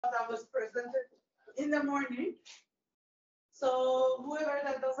that was presented in the morning. So whoever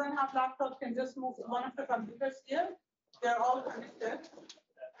that doesn't have laptop can just move to one of the computers here. They're all connected.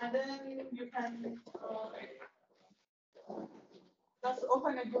 And then you can just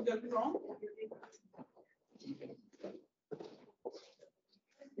open a Google Chrome.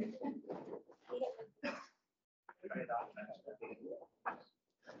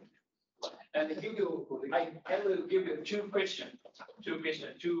 And I will give you two questions to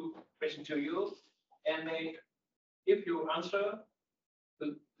you, and if you answer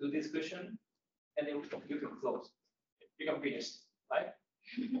to this question, and then you can close, you can finish, right?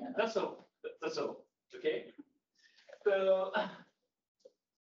 That's all. That's all. Okay. So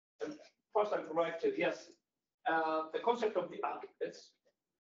first, I'm correct. Yes, the concept of the architects.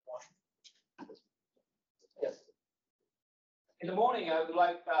 Yes. In the morning, I would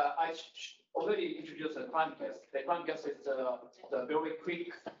like, I already introduced the Climcast. The Climcast is the very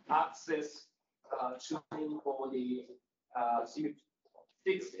quick access tool for the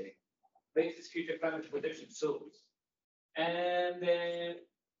CIV-60 basis future climate protection tools. And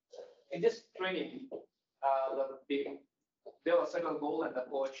in this training, there are several goals and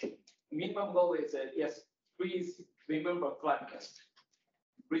approach. Minimum goal is yes, please remember Climcast.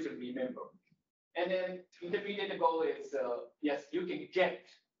 Please remember. And then intermediate goal is yes, you can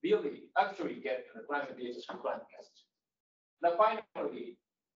actually get the climate data from Climcast. Now finally,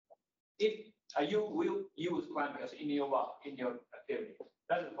 if you will use Climcast in your activity,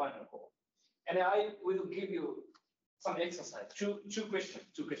 that's the final goal. And I will give you some exercise, two questions.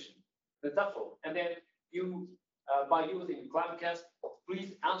 That's all. And then you, by using Climcast,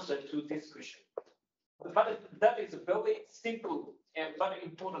 please answer to this question. But that is a very simple and very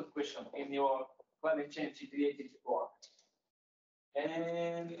important question in your climate change related work.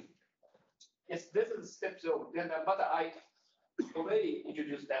 And yes, this is step 0. Then, but I already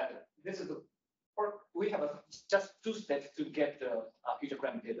introduced that. This is we have just 2 steps to get the future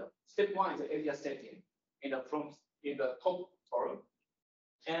climate data. Step 1 is the area setting in the top column,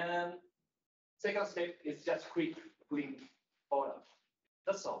 and second step is just quick order.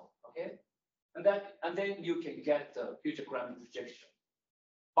 That's all. Okay, and then you can get the future climate projection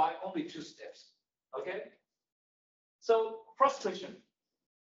by only 2 steps. Okay. So first question: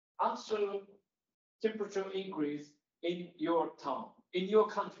 answer temperature increase in your town, in your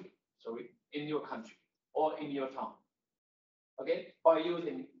country. Sorry, in your country or in your town. Okay, by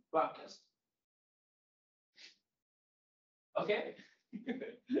using Climcast. Okay.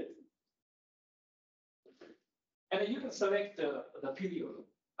 And you can select the period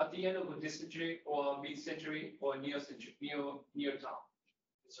at the end of this century or mid-century or near century, near town.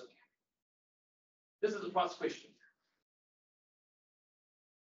 It's okay. This is the first question.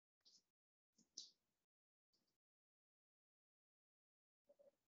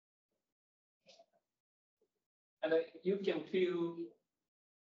 And you can feel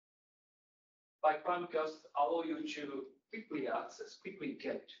by Climcast allow you to quickly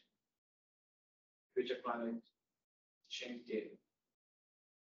get future climate change data.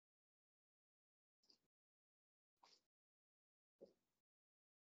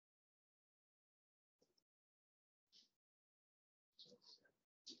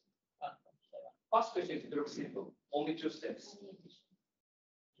 First question is very simple, only 2 steps.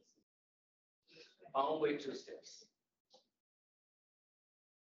 Only 2 steps.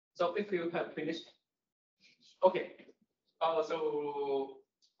 So if you have finished, okay. So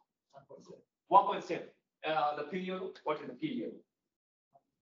 1.7. The period. What is the period?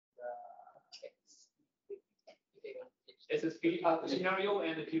 SSP scenario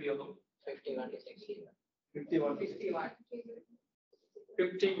and the period. 51. 51. 51.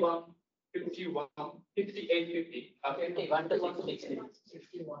 51. 51, 58, 50. Okay. 51 to 60.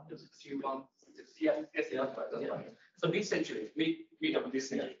 51 to 61. Yes, that's right. So mid-century, mid of this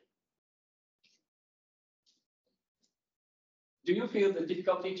century. Do you feel the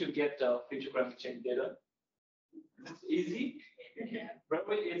difficulty to get future climate change data? It's easy,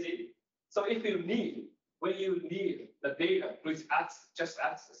 very easy. So if you need, when you need the data, please just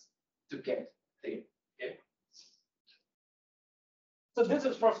access to get data. Okay. So this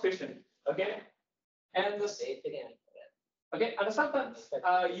is first question. Okay, and this, okay, and sometimes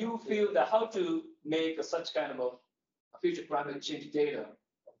you feel that how to make such kind of a future climate change data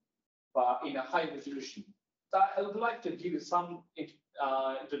in a high resolution. So I would like to give you some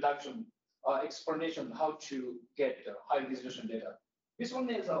introduction, explanation how to get high resolution data. This one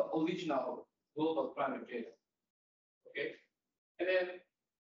is original global climate data. Okay, and then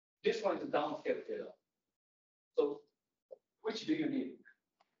this one is downscale data. So which do you need?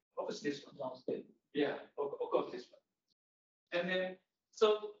 Of course, this one downscale. Yeah, of course, this one. And then So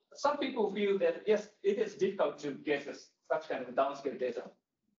some people feel that, yes, it is difficult to get such kind of downscale data.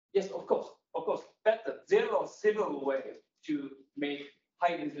 Yes, of course, but there are several ways to make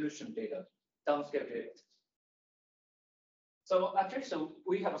high resolution data, downscale data. So actually, so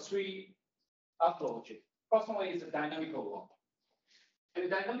we have three approaches. First one is the dynamical one. And the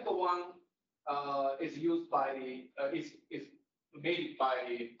dynamical one is used by is made by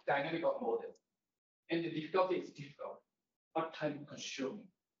the dynamical model. And the difficulty is difficult, but time consuming.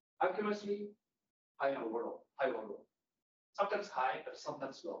 Accuracy, high or low, sometimes high, but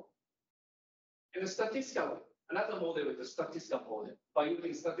sometimes low. And the statistical, another model is the statistical model. By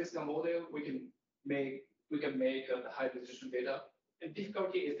using statistical model, we can make the high resolution data. And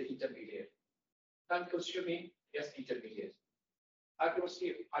difficulty is the intermediate. Time consuming, yes, intermediate.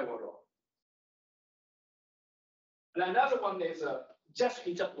 Accuracy, high or low. And another one is just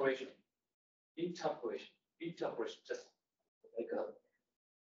interpolation. Interpolation, just like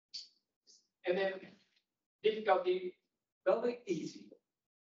and then difficulty, very easy.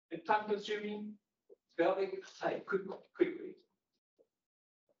 And time consuming, very high, quickly.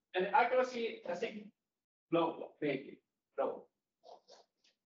 And accuracy, I think, low, maybe, low.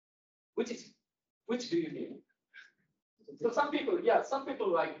 Which do you need? So some people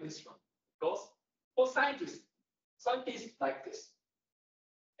like this one. Because for scientists like this.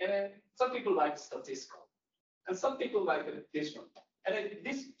 And then some people like statistical. And some people like this one. And then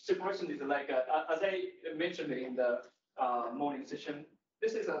this separation is like, as I mentioned in the morning session,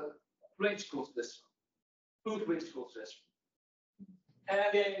 this is a range close restaurant, food range close restaurant. And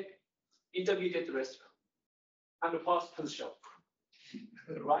then intermediate restaurant, and the fast food shop,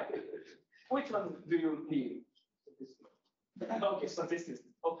 right? Which one do you need? Okay, statistics,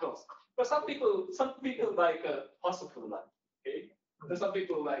 of course. But some people like fast food, like, okay? And some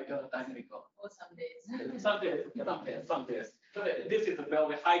people like dynamical. Or some days. Some days. So this is a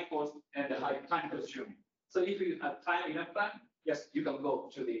very high cost and high time consuming. So if you have enough time, yes, you can go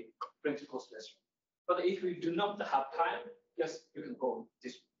to the French coast restaurant. But if you do not have time, yes, you can go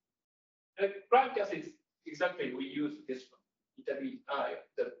this one. And prime case is exactly we use this one, the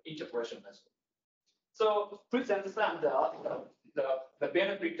interpretation method. So please understand the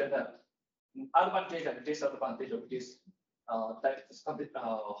benefit and the advantage and disadvantage of this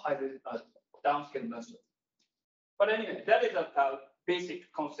high downscale method. But anyway, that is a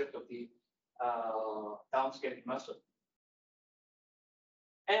basic concept of the downscaling method.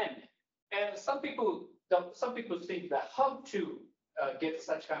 And some people think that how to get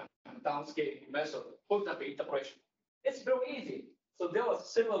such kind of downscaling method, for example, interpolation. It's very easy. So there are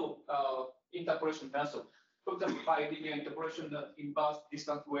several interpolation methods. For example, bilinear interpolation, inverse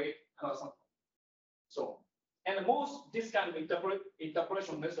distance way, and something. So, and most this kind of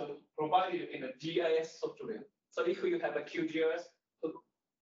interpolation method provided in a GIS software. So if you have a QGIS,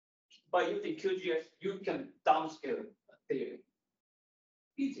 by using QGIS, you can downscale a theory.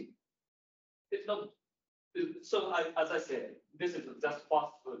 Easy. It's not. So as I said, this is just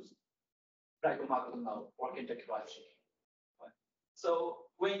fast foods, like now or integration. So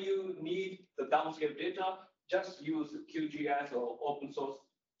when you need the downscale data, just use QGIS or open source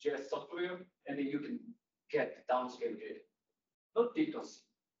GIS software, and then you can get downscale data. Not difficult.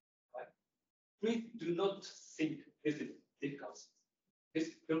 Right? Please do not think this is difficult. It's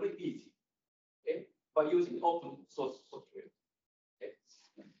very easy. Okay? By using open source software. Okay?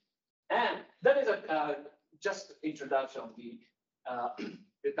 And that is a just introduction of the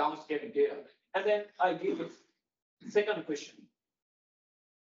downscaling data. And then I give a second question.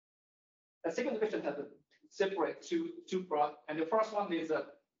 The second question has a separate two parts. And the first one is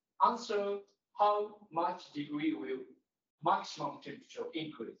answer how much degree will maximum temperature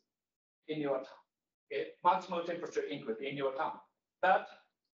increase in your town. Okay, maximum temperature increase in your town. But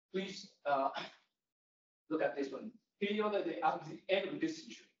please look at this one. Period at the end of this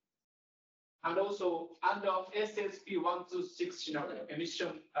century. And also under SSP 126 scenario,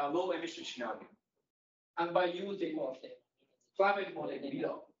 low emission scenario. And by using climate model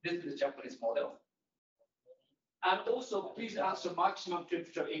below, this is the Japanese model. And also please answer maximum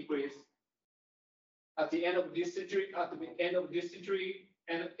temperature increase at the end of this century,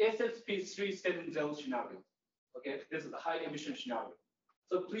 and SSP 370 scenario. Okay, this is the high emission scenario.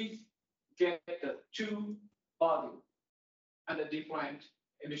 So please get the two value and the different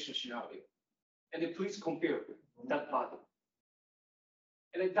emission scenario. And then please compare that value.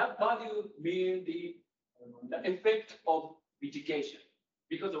 And then that value means the effect of mitigation,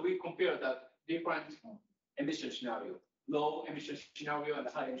 because we compare the different emission scenario, low emission scenario and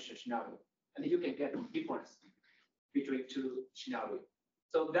high emission scenario. And you can get the difference between two scenarios.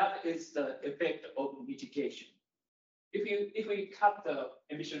 So that is the effect of mitigation. if we cut the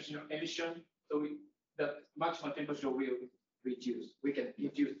emission, so the maximum temperature will reduce. We can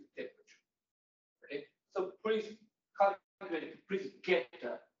reduce temperature. Okay. So please calculate. Please get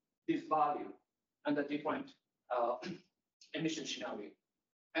this value and the different emission scenario,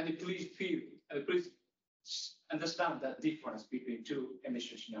 and please please understand the difference between two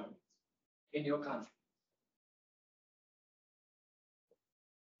emission scenarios in your country.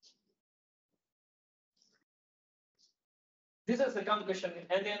 This is the second question,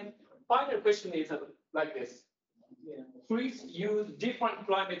 and then final question is like this. Please use different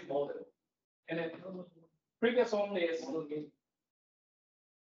climate model. And then previous one is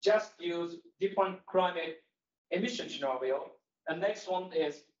just use different climate emission scenario. And next one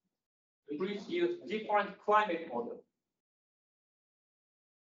is please use different climate model.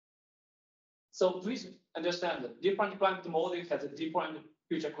 So please understand that different climate model has a different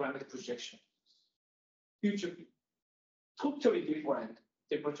future climate projection. Future totally different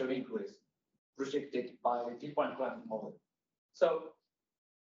temperature increase projected by a different climate model. So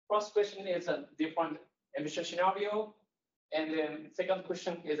first question is a different emission scenario, and then second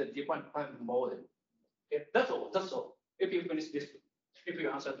question is a different climate model. Okay, that's all. That's all. If you finish this, if you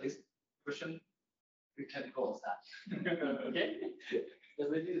answer this question, we can close that. Okay. The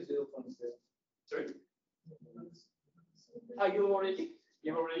value is 0.7. Sorry. Are you already?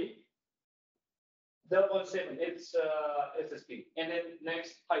 You already? 0.7. It's a speed. And then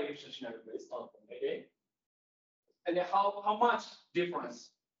next high emission scenario is okay. And then how much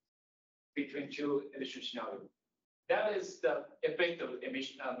difference between two emission scenarios? That is the effect of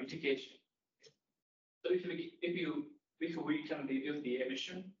emission mitigation. So if we can reduce the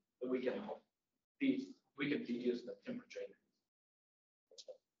emission, we can reduce the temperature.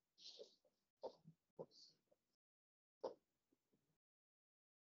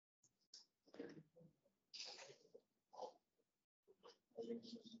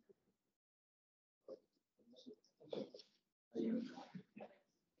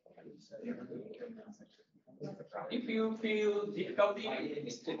 If you feel difficulty,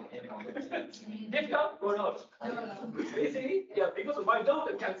 difficult or not? Easy? Yeah, because my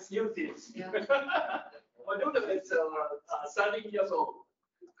daughter can use this. Yeah. My daughter is 13 years old.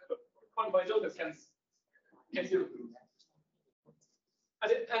 My daughter can use it.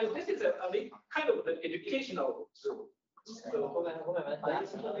 And this is a kind of an educational tool. So, is 2.2.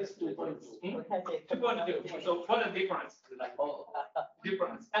 2.2. So what a difference? Like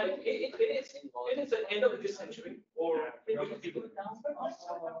difference. And it is the end of this century or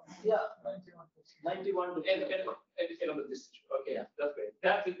yeah, 91 to end of this century. Okay, yeah, that's great.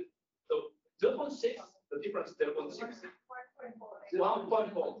 That is so 0.6. The difference 0.6.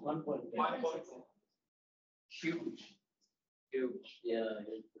 1.4. 1.4. Huge. Yeah.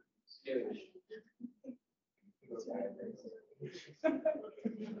 Huge.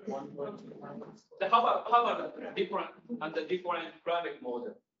 How about the different climate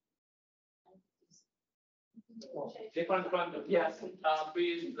model? Different climate, yes.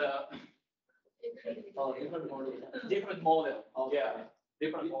 Please. Different model. Different model. Yeah.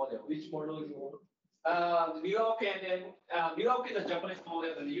 Different model. Which model you want? New York and then New York is a Japanese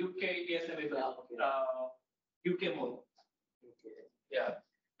model, and the UK ESCAP is UK model. Okay. Yeah.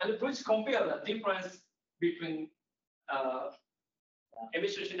 And please compare the difference between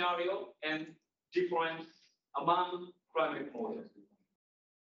emission scenario and different among climate models.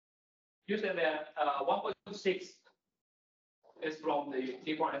 You said that 1.6 is from the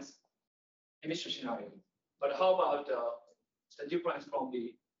difference emission scenario, but how about the difference from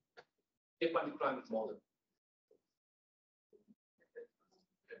the different climate model?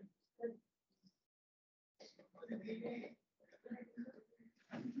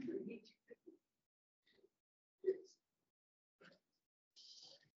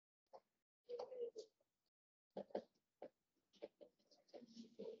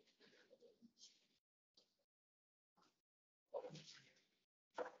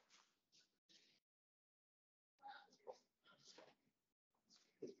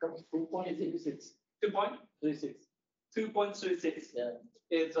 It comes 2.36. 2.36. 2.36. Yeah.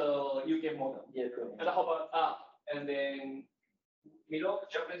 It's a UK model. Yeah. Correct. And how about and then middle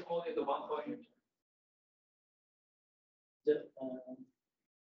Japanese model is the 1 point.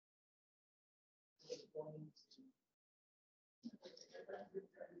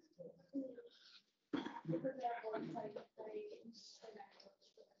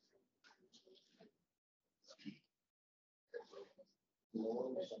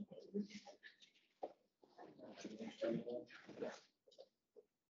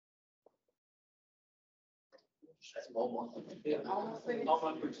 Almost. Yeah. Almost finished.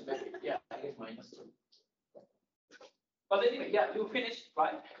 Almost. Yeah. I guess -2. But anyway, yeah, you finished,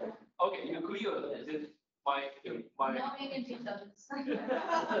 right? Okay, you clear this, my. No need details.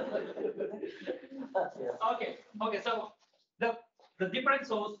 Okay, so the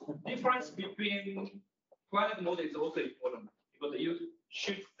difference between climate model is also important because you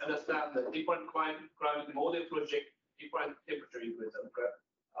should understand the different climate model project, different temperature increase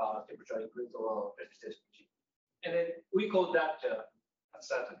or precipitation regime. And then we call that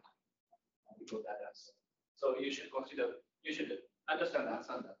uncertainty. We call that uncertainty. So you should understand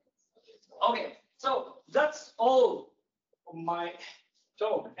that. Okay, so that's all of my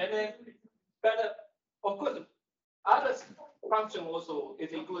talk. And then, but of course, other function also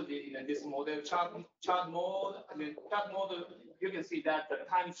is included in this model chart mode. And then chart mode, you can see that the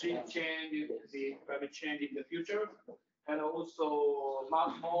time shift change, you can see climate change in the future. And also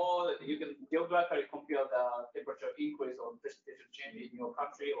map mode, you can geographically compare the temperature increase or precipitation change in your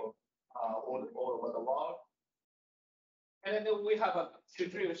country or all over the world. And then we have a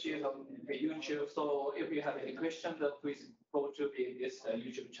tutorial sheet on the YouTube. So if you have any questions, please go to this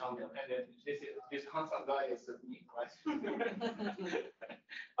YouTube channel. And then this handsome guy is me, right?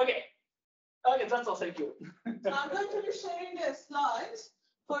 Okay. Okay, that's all. Thank you. I'm going to be sharing the slides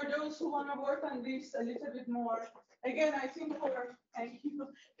for those who want to work on this a little bit more. Again, I think for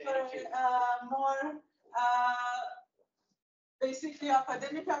more basically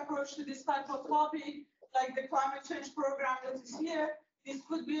academic approach to this type of topic, like the climate change program that is here, this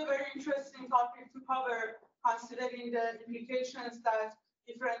could be a very interesting topic to cover, considering the implications that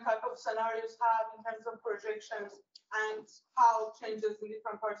different type of scenarios have in terms of projections and how changes in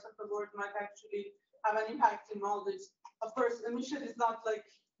different parts of the world might actually have an impact in Maldives. Of course, emission is not like,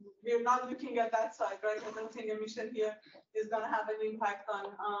 we're not looking at that side, right? I don't think emission here is going to have an impact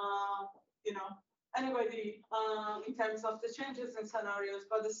on, anybody in terms of the changes in scenarios,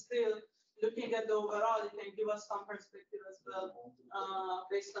 but still looking at the overall, it can give us some perspective as well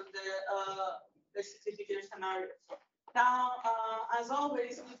based on the basically bigger scenarios. Now, as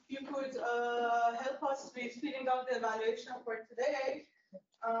always, if you could help us with filling out the evaluation for today,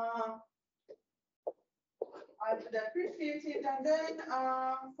 I would appreciate it. And then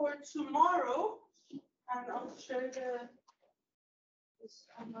for tomorrow, and I'll share this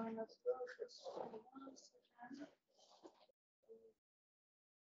online as well. Just one second.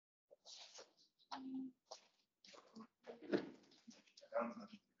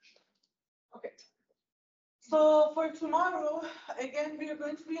 Okay. So for tomorrow, again, we are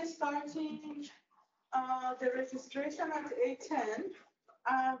going to be starting the registration at 8:10.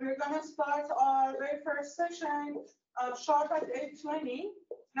 We're going to start our very first session sharp at 8:20.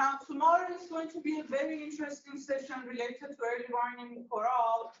 Now, tomorrow is going to be a very interesting session related to early warning for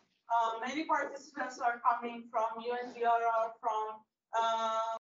all. Many participants are coming from UNDRR, from